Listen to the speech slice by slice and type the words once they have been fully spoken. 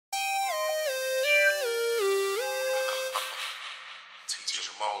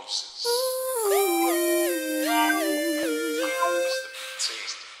Moses.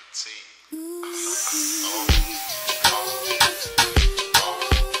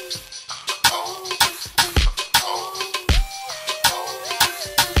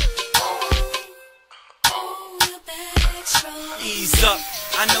 Ease up,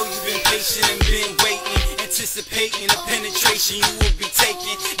 I know you've been patient and been waiting, anticipating the penetration you will be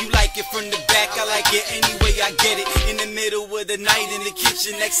taking. You like it from the back, I like it any way I get it. In the middle of the night in the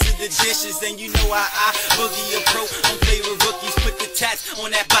kitchen next to the dishes, then you know I boogie a pro on favorite rookies. Put the tats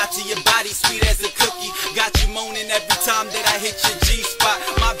on that body, your body sweet as a cookie. Got you moaning every time that I hit your G-spot.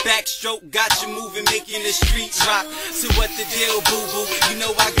 My backstroke got you moving, making the streets rock. So what the deal, boo-boo? You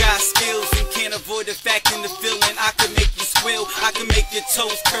know I got skills and can't avoid the fact and the feeling. I can make you squeal, I can make your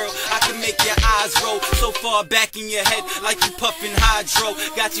toes curl, I can make your eyes roll so far back in your head like you puffin' hydro.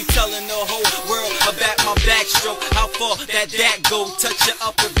 Got you telling the whole world about my backstroke, how far that go. Touch your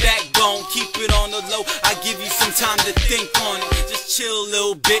upper backbone, keep it on the low. I give you some time to think on it. Just chill a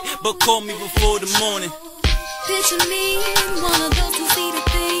little bit, but call me before the morning. Picture me, one of those who see the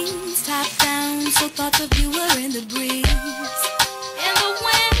things top down, so thoughts of you were in the breeze. And the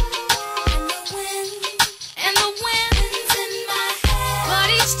wind, and the wind's in my head. But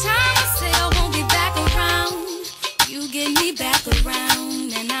each time I say I won't be back around, you get me back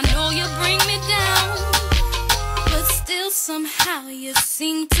around. And I know you bring me down, but still somehow you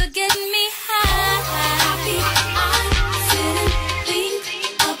seem to get me high. Happy I sit and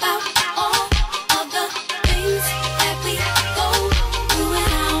think about all of the things that we go through,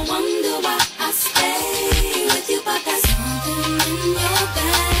 and I wonder why I stay with you. But there's something in your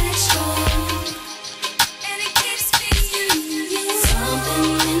backstroke, and it keeps me in you.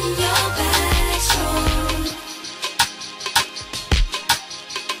 Something in your backstroke.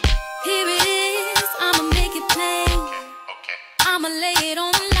 Here it is, I'ma make it plain. I'ma lay it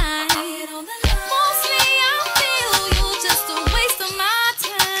on the line. Mostly I feel you're just a waste of my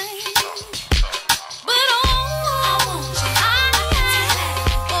time. But I want you.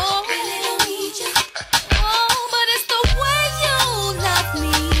 Oh, but it's the way you love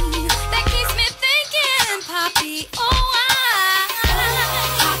me that keeps me thinking, Poppy.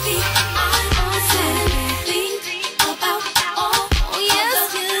 Poppy, I sit and think about all the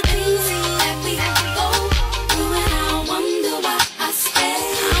things that we go through, and I wonder why I stay.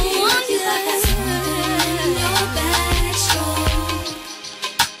 I wonder, but there's something in your backstroke,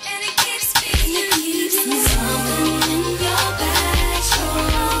 and it keeps me in you. Something in your backstroke.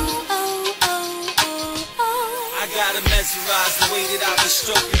 I gotta mesmerize the way that I be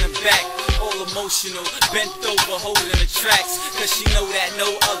stroking her back. All emotional, bent over, holding the tracks. Cause she know that no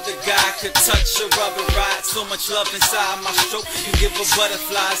other guy could touch her rubber ride. So much love inside my stroke, you give her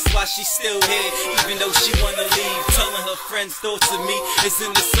butterflies. That's why she's still here, even though she wanna leave. Telling her friends thoughts of me is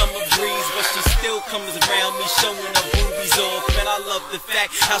in the summer breeze, but she still comes around me, showing her boobies off. And I love the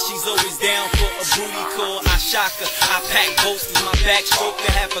fact how she's always down for a booty call. I shock her, I pack bolts with my backstroke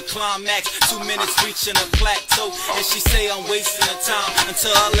to have a climax. 2 minutes reaching a plateau, and she say I'm wasting her time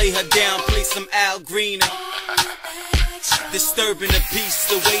until I lay her down, play some Al Green. Disturbing the peace,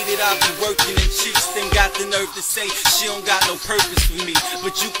 the way that I be working in cheeks. Then got the nerve to say she don't got no purpose for me.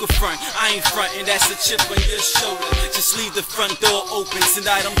 But you can front, I ain't frontin', that's a chip on your shoulder. Just leave the front door open,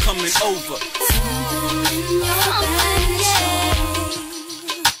 tonight I'm coming over. Something in your backstroke.